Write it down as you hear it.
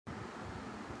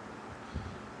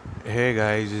Hey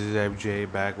guys, this is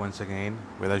FJ back once again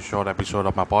with a short episode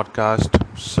of my podcast.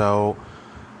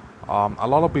 A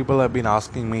lot of people have been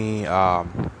asking me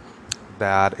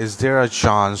that is there a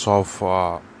chance of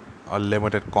a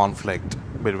limited conflict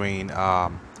between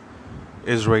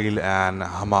Israel and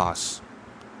Hamas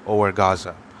over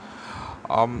Gaza?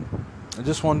 I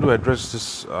just want to address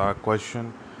this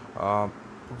question. Uh,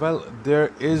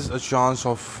 there is a chance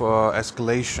of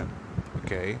escalation.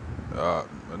 Okay, uh,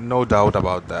 no doubt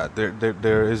about that.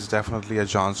 There is definitely a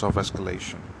chance of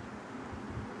escalation.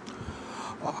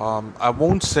 I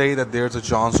won't say that there's a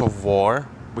chance of war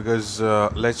because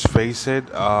let's face it,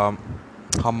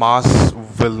 Hamas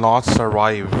will not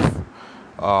survive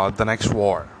the next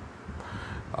war.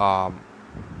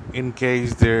 In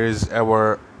case there is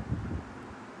ever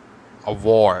a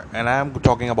war, and I'm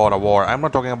talking about a war. I'm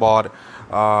not talking about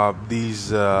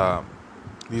these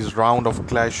round of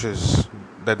clashes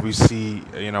that we see,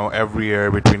 every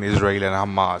year between Israel and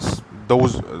Hamas.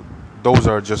 Those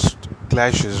are just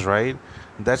clashes, right?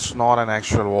 That's not an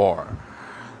actual war.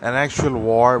 An actual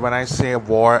war. When I say a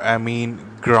war, I mean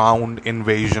ground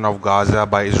invasion of Gaza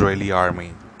by Israeli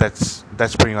army. That's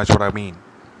pretty much what I mean.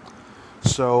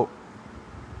 So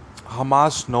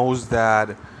Hamas knows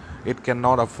that it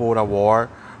cannot afford a war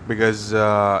because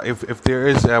if there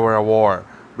is ever a war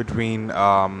between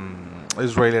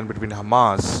Israel and between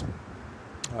Hamas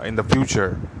in the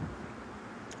future,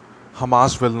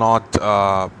 Hamas will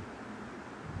not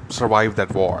survive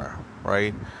that war,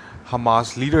 right?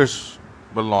 Hamas leaders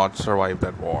will not survive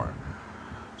that war.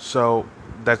 So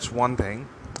that's one thing,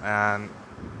 and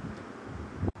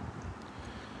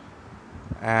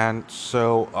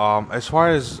as far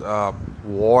as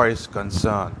war is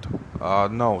concerned,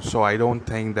 no. So I don't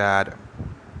think that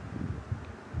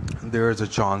there is a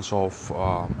chance of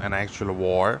an actual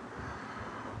war.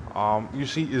 You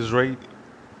see, Israel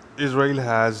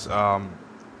has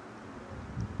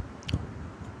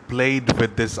played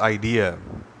with this idea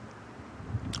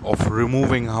of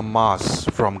removing Hamas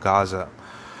from Gaza.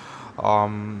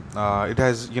 It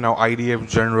has, IDF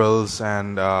generals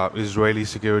and Israeli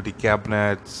security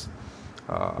cabinets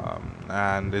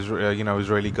and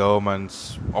Israeli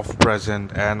governments of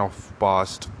present and of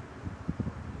past.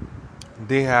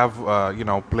 They have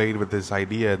played with this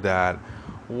idea that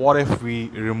what if we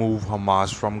remove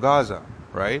Hamas from Gaza,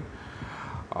 right?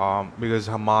 Because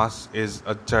Hamas is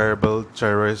a terrible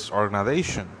terrorist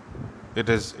organization. It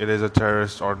is a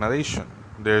terrorist organization.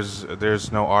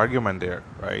 There's no argument there,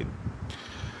 right?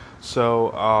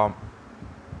 So,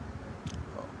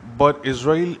 but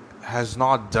Israel has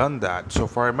not done that so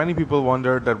far. Many people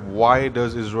wonder that why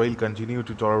does Israel continue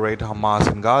to tolerate Hamas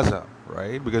in Gaza,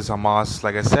 right? Because Hamas,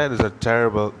 like I said, is a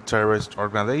terrible terrorist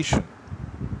organization.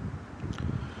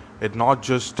 It not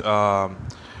just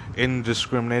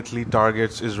indiscriminately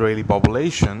targets Israeli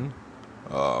population,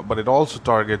 but it also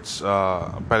targets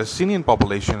Palestinian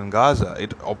population in Gaza.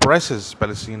 It oppresses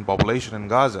Palestinian population in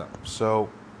Gaza. So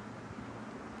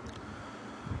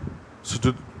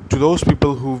to those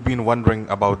people who've been wondering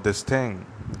about this thing,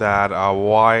 that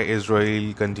why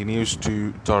Israel continues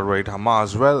to tolerate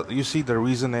Hamas, well, you see, the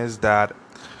reason is that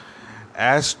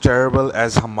as terrible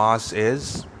as Hamas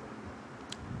is,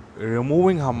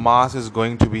 removing Hamas is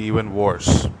going to be even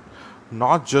worse.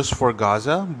 Not just for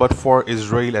Gaza, but for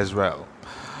Israel as well.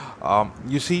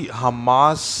 You see,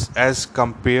 Hamas, as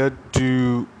compared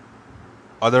to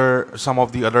some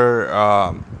of the other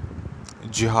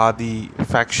jihadi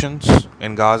factions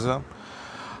in Gaza,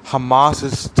 Hamas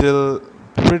is still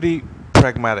pretty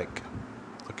pragmatic.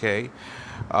 Okay,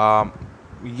 um,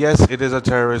 yes, it is a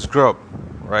terrorist group,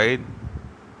 right?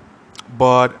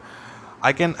 But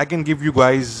I can give you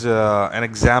guys an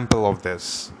example of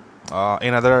this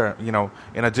in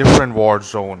a different war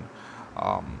zone.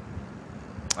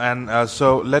 And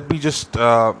so let me just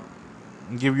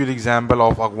give you the example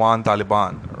of Afghan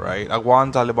Taliban, right?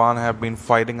 Afghan Taliban have been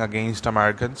fighting against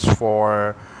Americans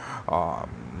for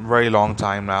very long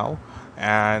time now,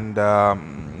 and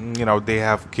they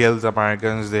have killed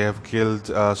Americans, they have killed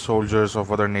soldiers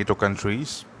of other NATO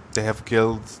countries, they have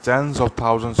killed tens of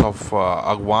thousands of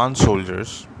Afghan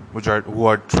soldiers, who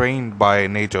are trained by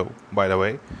NATO, by the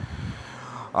way.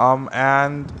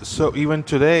 And so even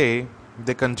today,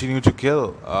 they continue to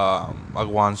kill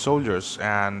Afghan soldiers,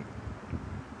 and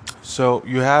so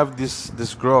you have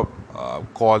this group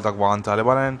called Afghan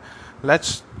Taliban, and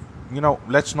let's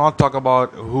let's not talk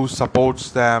about who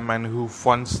supports them and who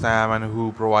funds them and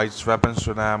who provides weapons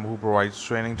to them, who provides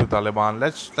training to Taliban.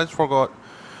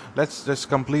 Let's just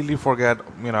completely forget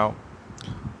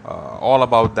all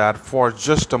about that for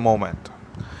just a moment,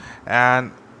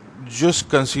 and just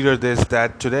consider this,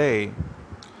 that today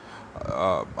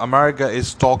America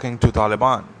is talking to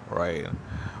Taliban, right?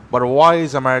 But why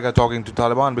is America talking to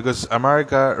Taliban? Because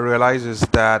America realizes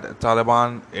that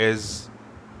Taliban is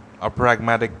a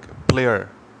pragmatic player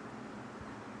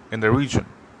in the region,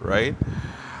 right?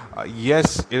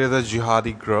 Yes, it is a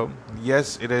jihadi group.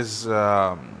 Yes, it is,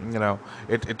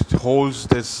 it holds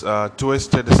this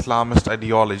twisted Islamist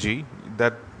ideology.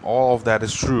 That all of that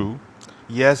is true.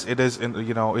 Yes, it is,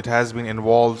 it has been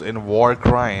involved in war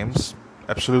crimes.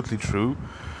 Absolutely true.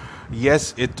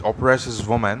 Yes, it oppresses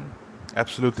women.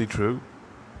 Absolutely true.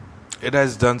 It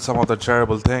has done some of the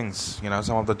terrible things,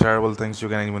 some of the terrible things you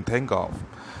can even think of.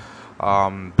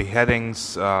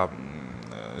 Beheadings,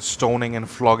 stoning and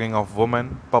flogging of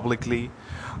women publicly,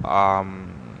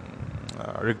 um,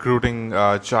 recruiting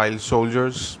child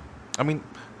soldiers. I mean,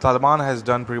 Taliban has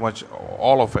done pretty much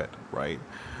all of it, right?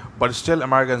 But still,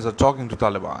 Americans are talking to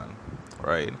Taliban,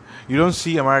 right? You don't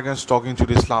see Americans talking to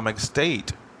the Islamic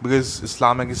State because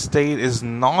Islamic State is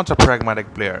not a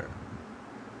pragmatic player.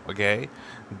 Okay,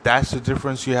 that's the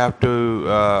difference you have to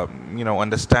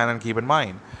understand and keep in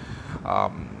mind.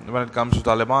 When it comes to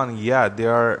Taliban, yeah, they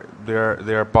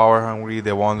are power hungry.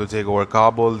 They want to take over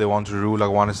Kabul. They want to rule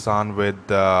Afghanistan with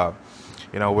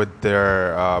with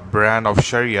their brand of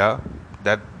Sharia.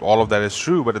 That all of that is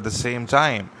true, but at the same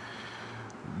time,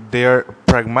 they are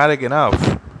pragmatic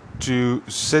enough to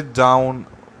sit down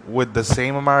with the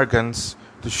same Americans,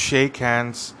 to shake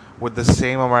hands with the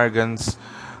same Americans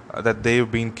that they've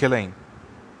been killing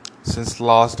since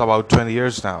last about 20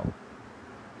 years now.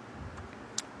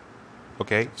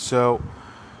 Okay, so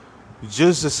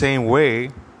just the same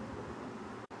way,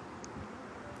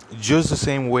 just the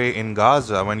same way in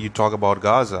Gaza, when you talk about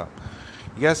Gaza,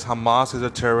 yes, Hamas is a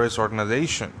terrorist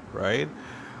organization, right?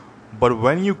 But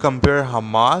when you compare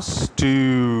Hamas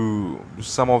to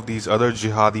some of these other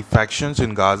jihadi factions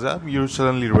in Gaza, you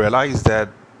suddenly realize that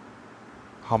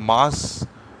Hamas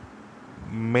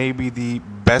may be the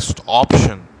best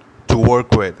option to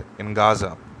work with in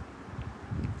Gaza,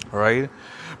 right?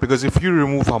 Because if you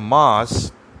remove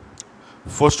Hamas,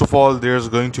 first of all, there's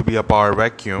going to be a power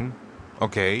vacuum,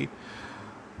 okay?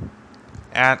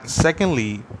 And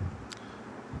secondly,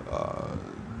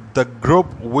 the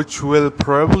group which will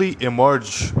probably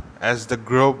emerge as the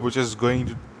group which is going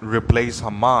to replace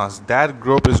Hamas, that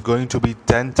group is going to be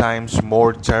 10 times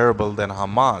more terrible than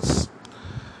Hamas,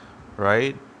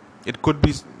 right? It could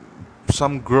be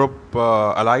some group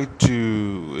allied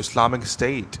to Islamic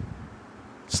State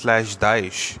slash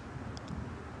Daesh,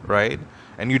 right?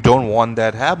 And you don't want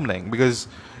that happening because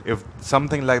if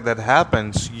something like that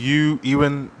happens, you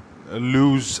even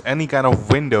lose any kind of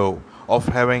window of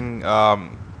having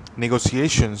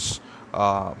negotiations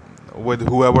with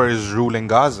whoever is ruling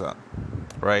Gaza,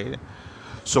 right?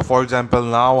 So, for example,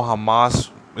 now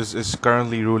Hamas is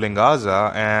currently ruling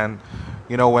Gaza, and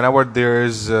whenever there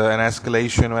is an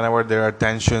escalation, whenever there are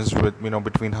tensions with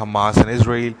between Hamas and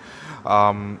Israel,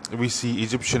 we see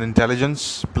Egyptian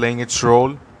intelligence playing its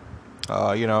role,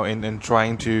 in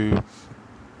trying to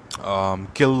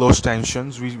kill those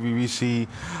tensions. We see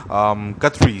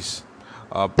Qataris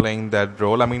playing that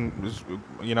role. I mean,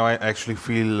 I actually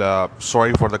feel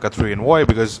sorry for the Qatari envoy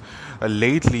because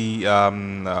lately, he, I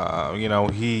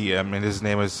mean, his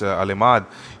name is Alimad.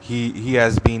 He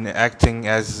has been acting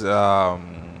as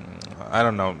I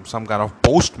don't know, some kind of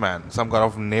postman, some kind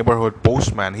of neighborhood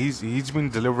postman. He's been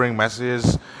delivering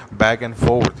messages back and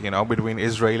forth, between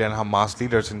Israel and Hamas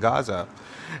leaders in Gaza.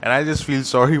 And I just feel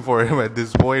sorry for him at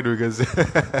this point because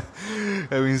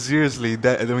I mean seriously,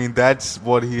 that's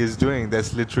what he is doing.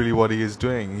 That's literally what he is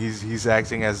doing. He's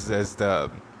acting as a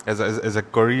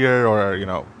courier or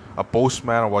a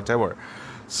postman or whatever.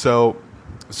 So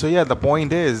yeah, the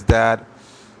point is that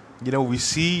we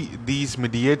see these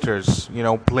mediators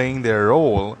playing their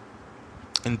role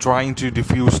in trying to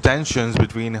diffuse tensions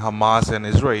between Hamas and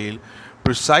Israel,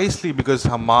 precisely because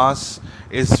Hamas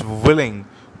is willing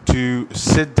to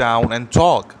sit down and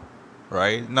talk.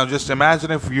 Right now, just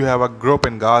imagine if you have a group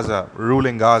in Gaza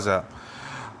ruling Gaza,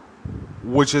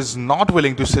 which is not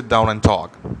willing to sit down and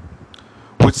talk,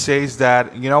 which says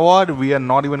that what, we are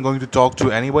not even going to talk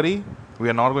to anybody. We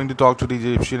are not going to talk to the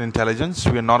Egyptian intelligence.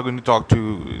 We are not going to talk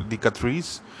to the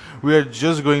Qataris. We are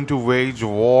just going to wage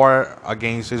war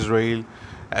against Israel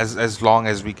as long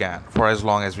as we can, for as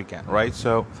long as we can, right?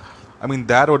 So, I mean,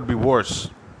 that would be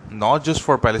worse, not just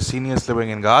for Palestinians living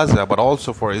in Gaza, but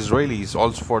also for Israelis,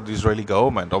 also for the Israeli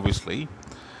government, obviously,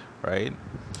 right?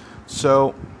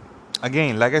 So,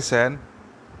 again, like I said,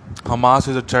 Hamas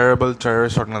is a terrible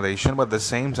terrorist organization, but at the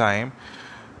same time,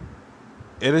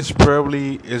 it is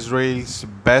probably Israel's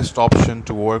best option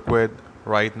to work with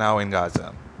right now in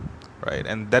Gaza. right?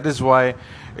 And that is why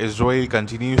Israel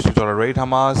continues to tolerate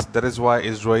Hamas. That is why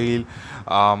Israel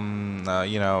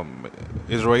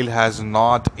has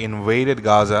not invaded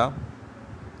Gaza,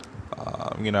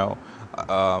 uh, you know,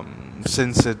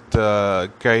 since it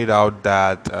carried out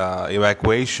that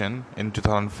evacuation in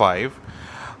 2005.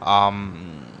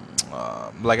 Um,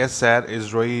 like I said,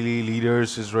 Israeli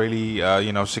leaders, Israeli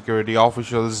security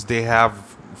officials, they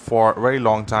have for a very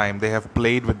long time they have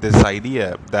played with this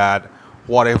idea that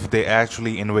what if they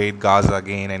actually invade Gaza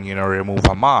again and remove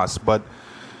Hamas, but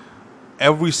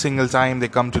every single time they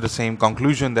come to the same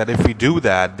conclusion that if we do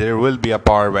that, there will be a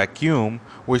power vacuum,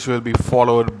 which will be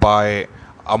followed by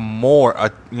a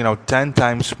 10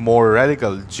 times more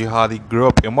radical jihadi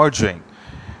group emerging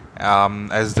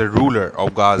as the ruler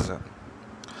of Gaza.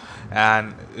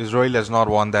 And Israel does not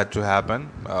want that to happen.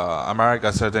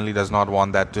 America certainly does not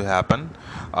want that to happen.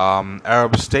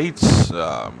 Arab states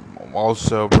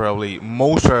also, probably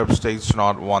most Arab states do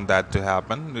not want that to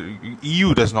happen.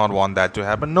 EU does not want that to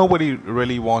happen. Nobody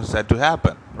really wants that to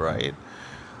happen, right?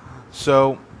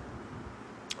 So,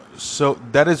 so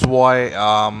that is why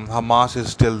Hamas is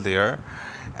still there.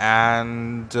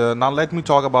 And now let me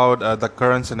talk about the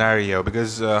current scenario,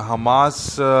 because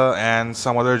Hamas and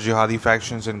some other jihadi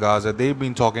factions in Gaza, they've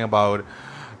been talking about,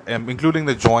 including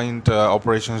the joint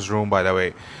operations room, by the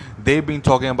way, they've been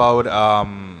talking about,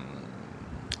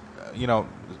 you know,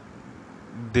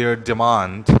 their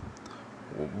demand,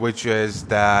 which is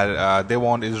that they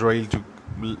want Israel to,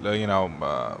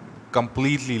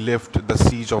 completely lift the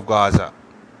siege of Gaza.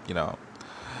 You know,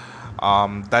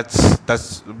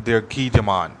 that's their key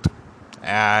demand,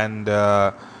 and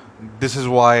this is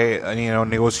why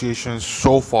negotiations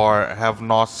so far have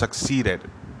not succeeded.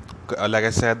 Like I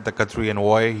said, the Qatari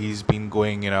envoy, he's been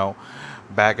going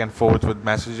back and forth with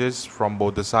messages from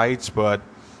both the sides, but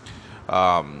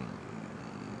um,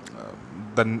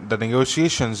 the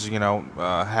negotiations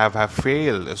have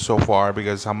failed so far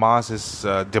because Hamas is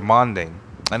demanding,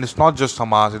 and it's not just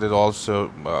Hamas; it is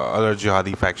also other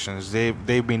jihadi factions.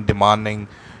 They've been demanding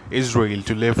Israel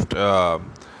to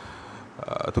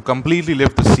to completely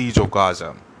lift the siege of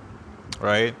Gaza,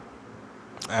 right?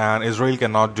 And Israel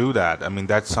cannot do that. I mean,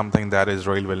 that's something that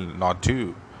Israel will not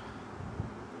do.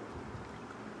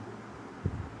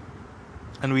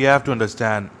 And we have to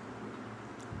understand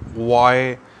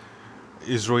why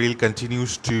Israel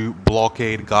continues to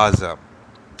blockade Gaza.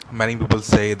 Many people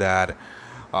say that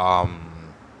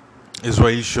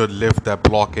Israel should lift that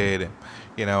blockade.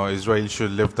 Israel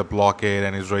should lift the blockade,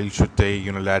 and Israel should take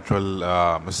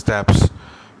unilateral steps,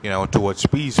 towards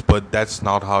peace. But that's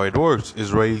not how it works.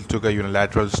 Israel took a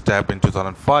unilateral step in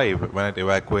 2005 when it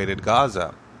evacuated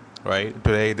Gaza. Right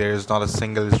today, there is not a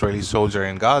single Israeli soldier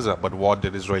in Gaza. But what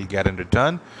did Israel get in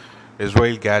return?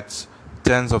 Israel gets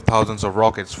tens of thousands of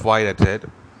rockets fired at it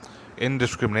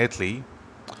indiscriminately.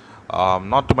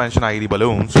 Not to mention IED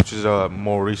balloons, which is a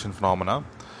more recent phenomena.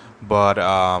 But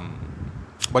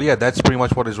but yeah, that's pretty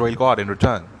much what Israel got in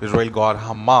return. Israel got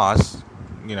Hamas,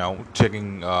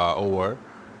 taking over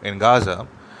in Gaza,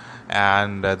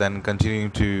 and then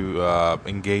continuing to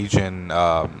engage in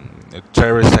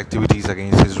terrorist activities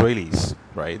against Israelis.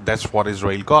 Right? That's what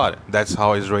Israel got. That's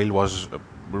how Israel was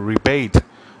repaid,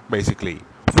 basically,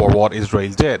 for what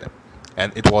Israel did,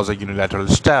 and it was a unilateral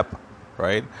step.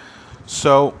 Right?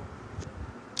 So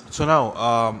so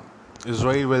now,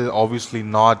 Israel will obviously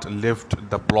not lift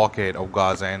the blockade of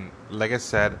Gaza, and like I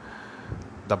said,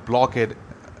 the blockade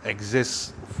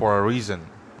exists for a reason,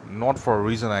 not for a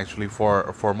reason actually,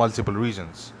 for multiple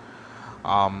reasons.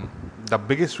 The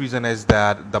biggest reason is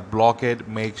that the blockade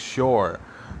makes sure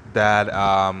that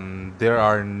there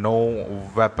are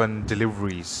no weapon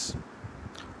deliveries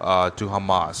to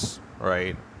Hamas,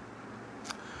 right?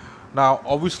 Now,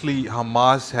 obviously,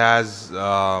 Hamas has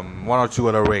one or two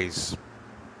other ways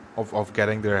of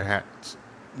getting their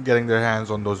hands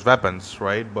on those weapons,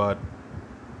 right? But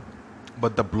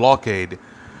the blockade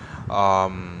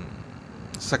um,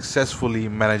 successfully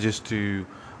manages to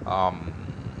um,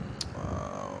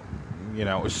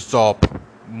 stop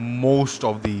most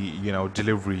of the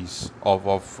deliveries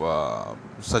of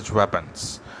such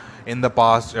weapons. In the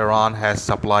past, Iran has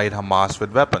supplied Hamas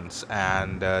with weapons,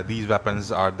 and these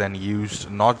weapons are then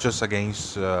used not just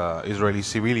against Israeli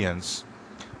civilians,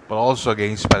 but also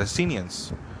against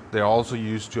Palestinians. They're also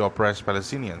used to oppress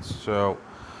Palestinians.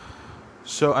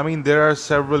 So I mean, there are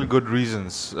several good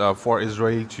reasons for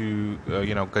Israel to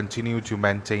continue to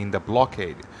maintain the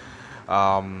blockade.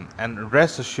 And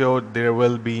rest assured, there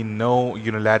will be no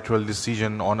unilateral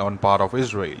decision on part of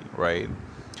Israel, right?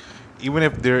 Even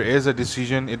if there is a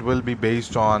decision, it will be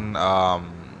based on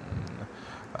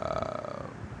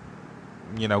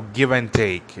give and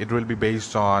take. It will be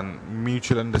based on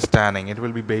mutual understanding. It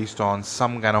will be based on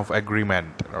some kind of agreement,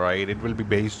 right? It will be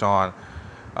based on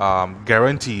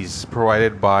guarantees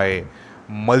provided by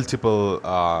multiple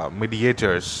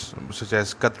mediators, such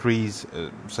as Qataris,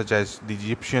 such as the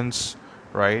Egyptians,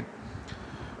 right?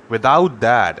 Without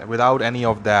that, without any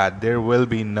of that, there will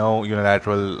be no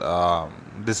unilateral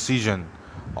decision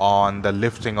on the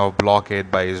lifting of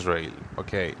blockade by Israel.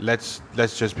 Okay, let's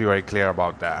just be very clear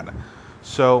about that.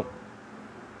 So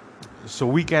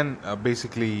we can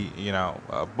basically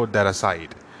put that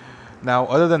aside. Now,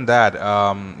 other than that,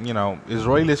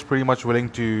 Israel is pretty much willing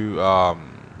to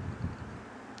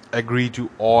agree to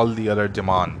all the other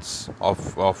demands of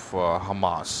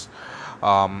Hamas,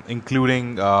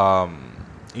 including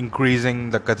increasing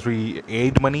the Qatari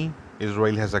aid money.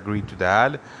 Israel has agreed to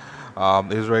that.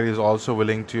 Israel is also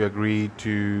willing to agree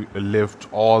to lift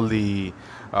all the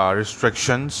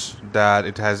restrictions that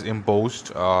it has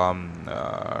imposed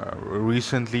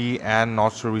recently and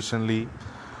not so recently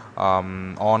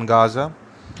on Gaza.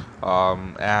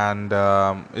 And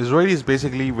Israel is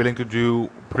basically willing to do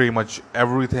pretty much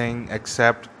everything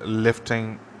except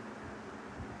lifting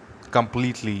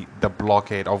completely the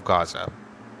blockade of Gaza.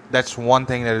 That's one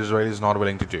thing that Israel is not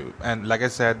willing to do. And like I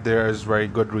said, there is very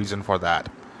good reason for that.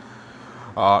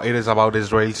 It is about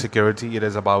Israel's security. It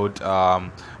is about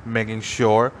making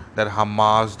sure that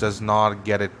Hamas does not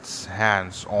get its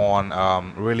hands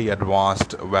on really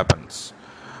advanced weapons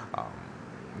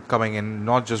coming in,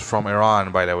 not just from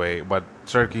Iran, by the way, but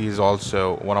Turkey is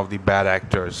also one of the bad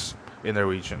actors in the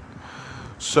region.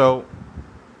 So,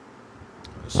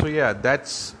 yeah,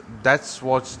 that's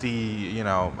what's the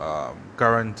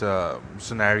current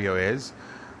scenario is.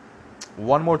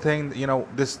 One more thing,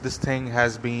 this thing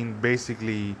has been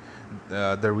basically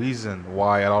the reason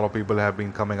why a lot of people have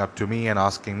been coming up to me and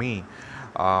asking me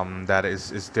that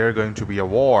is there going to be a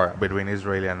war between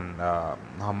Israel and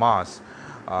Hamas?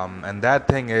 And that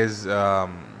thing is,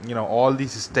 all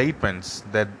these statements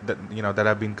that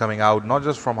have been coming out, not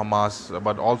just from Hamas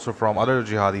but also from other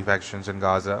jihadi factions in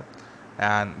Gaza.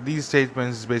 And these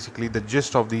statements, basically, the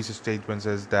gist of these statements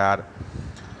is that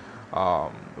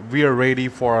we are ready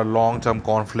for a long-term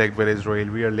conflict with Israel.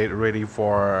 We are ready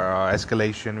for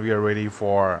escalation. We are ready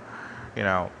for,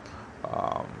 um,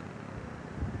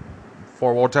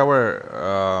 for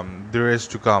whatever there is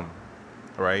to come,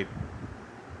 right?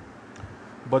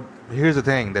 But here's the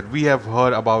thing, that we have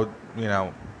heard about,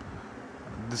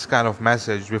 this kind of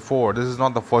message before. This is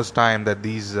not the first time that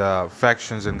these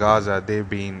factions in Gaza, they've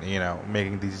been,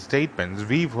 making these statements.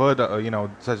 We've heard,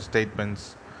 such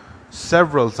statements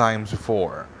several times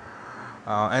before.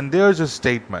 And they're just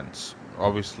statements,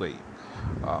 obviously.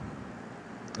 Um,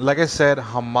 like I said,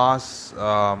 Hamas,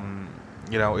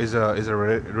 is a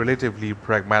relatively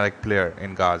pragmatic player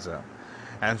in Gaza,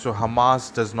 and so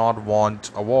Hamas does not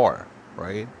want a war,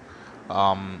 right?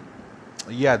 Um,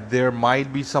 yeah, there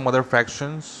might be some other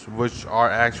factions which are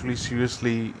actually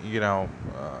seriously,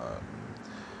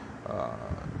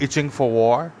 itching for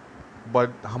war,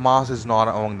 but Hamas is not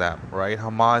among them, right?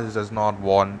 Hamas does not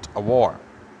want a war,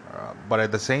 but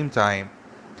at the same time,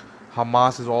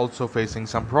 Hamas is also facing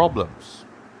some problems.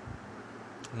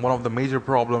 One of the major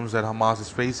problems that Hamas is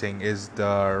facing is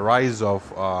the rise of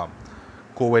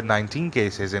COVID-19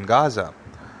 cases in Gaza.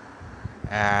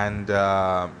 And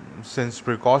since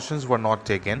precautions were not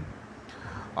taken,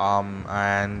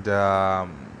 and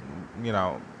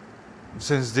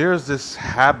since there's this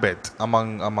habit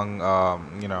among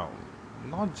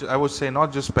I would say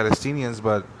not just Palestinians,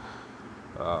 but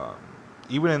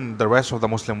even in the rest of the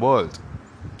Muslim world,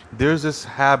 there's this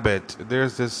habit,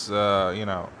 there's this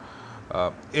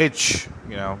itch.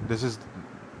 This is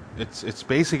it's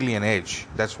basically an itch.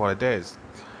 That's what it is.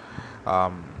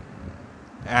 Um,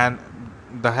 and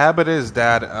the habit is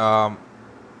that,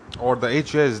 or the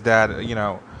itch is that,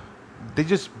 they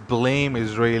just blame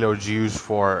Israel or Jews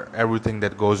for everything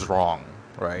that goes wrong,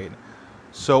 right?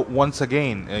 So once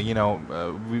again,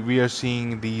 we are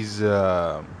seeing we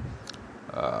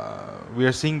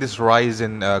are seeing this rise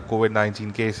in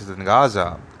COVID-19 cases in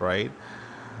Gaza, right?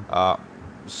 Uh,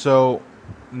 so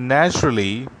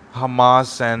naturally,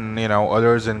 Hamas and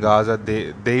others in Gaza,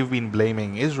 they've been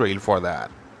blaming Israel for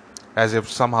that, as if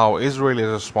somehow Israel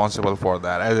is responsible for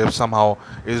that, as if somehow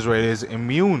Israel is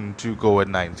immune to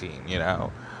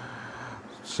COVID-19.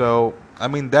 So I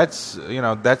mean, that's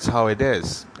how it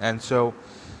is. And so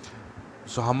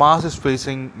Hamas is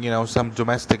facing some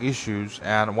domestic issues,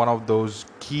 and one of those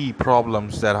key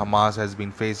problems that Hamas has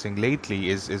been facing lately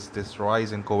is this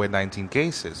rise in COVID-19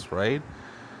 cases, right?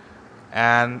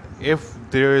 And if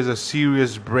there is a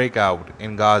serious breakout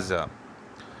in Gaza,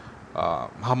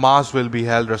 Hamas will be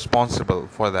held responsible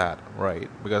for that, right?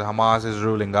 Because Hamas is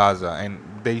ruling Gaza, and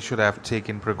they should have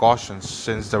taken precautions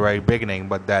since the very beginning,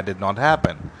 but that did not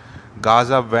happen.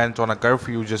 Gaza went on a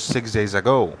curfew just 6 days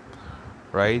ago,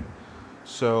 right?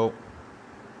 So,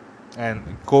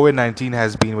 and COVID-19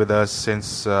 has been with us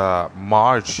since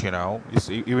March,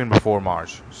 even before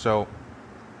March. So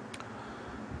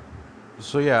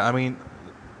yeah, I mean,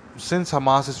 since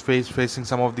Hamas is facing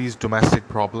some of these domestic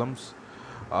problems,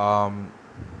 um,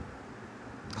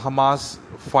 Hamas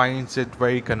finds it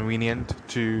very convenient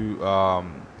to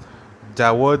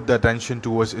divert the attention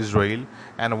towards Israel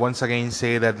and once again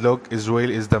say that look, Israel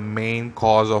is the main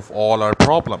cause of all our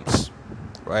problems,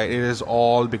 right? It is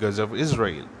all because of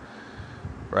Israel,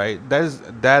 right?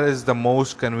 That is the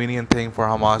most convenient thing for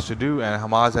Hamas to do, and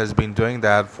Hamas has been doing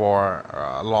that for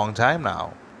a long time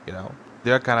now. You know,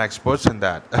 they're kind of experts in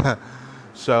that.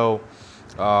 so,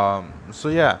 so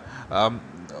yeah,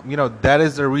 that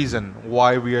is the reason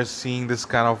why we are seeing this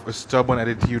kind of stubborn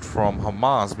attitude from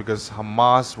Hamas, because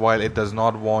Hamas, while it does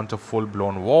not want a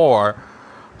full-blown war,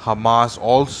 Hamas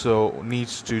also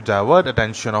needs to divert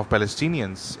attention of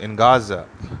Palestinians in Gaza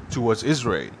towards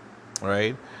Israel,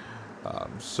 right?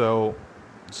 So,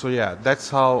 so yeah, that's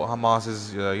how Hamas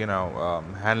is,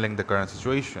 handling the current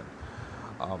situation.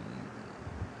 Um,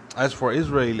 as for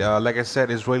Israel, like I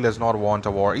said, Israel does not want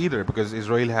a war either because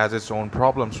Israel has its own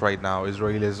problems right now.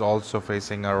 Israel is also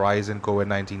facing a rise in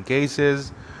COVID-19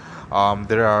 cases.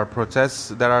 There are protests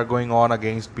that are going on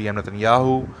against PM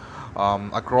Netanyahu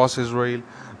across Israel,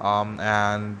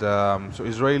 so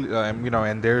Israel,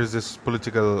 and there is this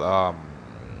political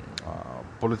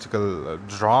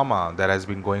drama that has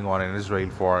been going on in Israel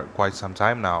for quite some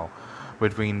time now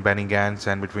between Benny Gantz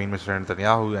and between Mr.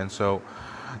 Netanyahu. And so,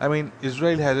 I mean,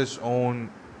 Israel has its own,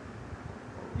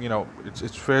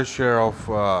 its fair share of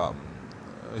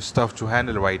stuff to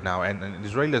handle right now. And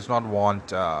Israel does not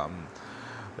want,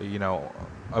 you know,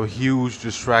 a huge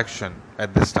distraction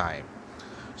at this time.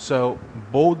 So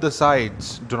both the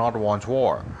sides do not want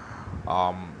war.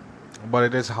 Um, but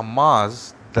it is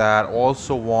Hamas that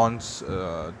also wants,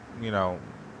 or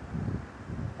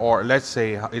let's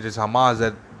say it is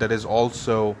Hamas that is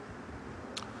also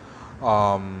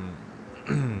um,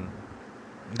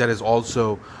 that is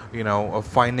also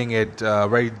finding it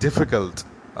very difficult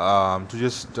to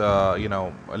just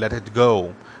let it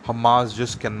go. Hamas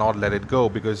just cannot let it go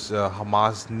because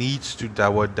Hamas needs to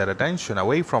divert that attention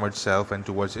away from itself and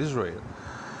towards Israel.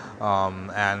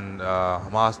 And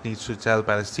Hamas needs to tell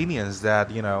Palestinians that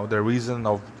the reason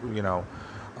of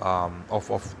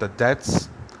of the deaths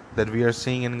that we are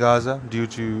seeing in Gaza due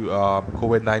to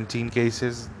COVID-19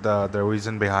 cases, the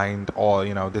reason behind all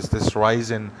this rise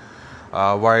in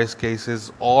virus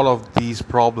cases, all of these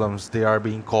problems, they are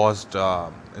being caused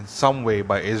in some way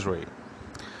by Israel,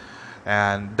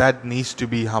 and that needs to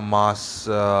be Hamas's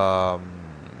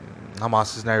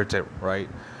narrative, right?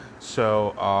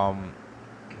 So.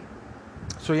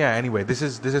 So yeah. Anyway, this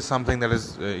is something that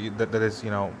is that is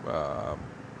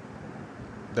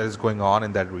that is going on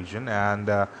in that region, and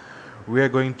we are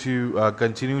going to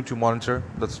continue to monitor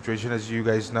the situation. As you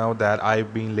guys know, that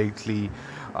I've been lately,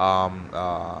 um,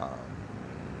 uh,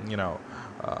 you know,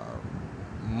 uh,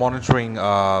 monitoring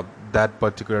that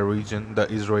particular region, the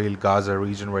Israel-Gaza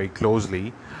region, very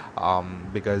closely,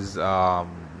 because a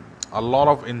lot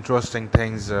of interesting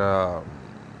things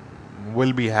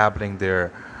will be happening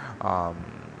there. Um,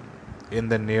 in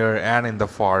the near and in the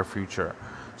far future.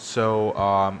 So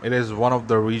it is one of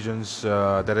the regions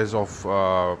that is of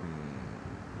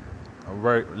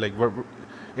very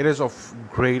it is of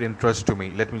great interest to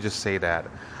me. Let me just say that.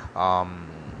 Um,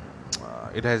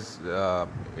 it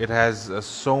has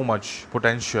so much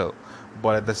potential,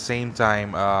 but at the same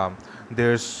time,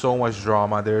 there's so much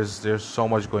drama. There's so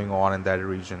much going on in that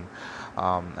region,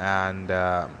 and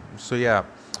so yeah,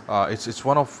 it's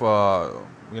one of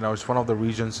it's one of the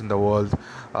regions in the world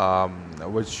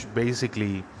which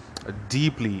basically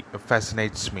deeply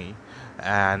fascinates me.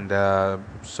 And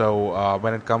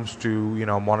when it comes to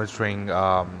monitoring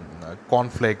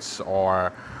conflicts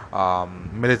or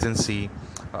militancy,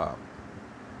 uh,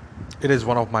 it is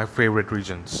one of my favorite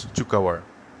regions to cover,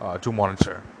 to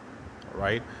monitor,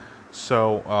 right?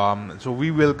 So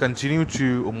we will continue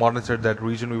to monitor that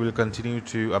region. We will continue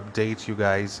to update you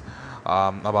guys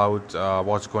about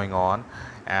what's going on,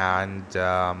 and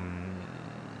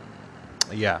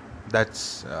yeah,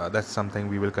 that's something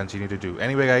we will continue to do.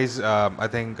 Anyway, guys, I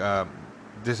think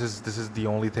this is the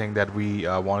only thing that we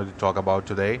wanted to talk about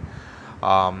today.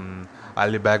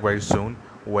 I'll be back very soon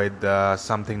with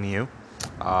something new,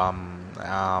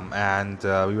 and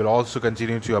we will also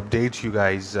continue to update you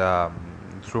guys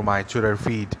through my Twitter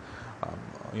feed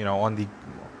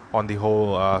on the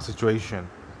whole situation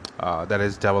that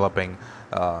is developing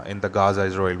in the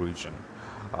Gaza-Israel region.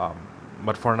 Um,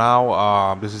 but for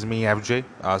now, this is me, FJ,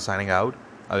 signing out.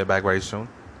 I'll be back very soon.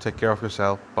 Take care of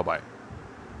yourself. Bye bye.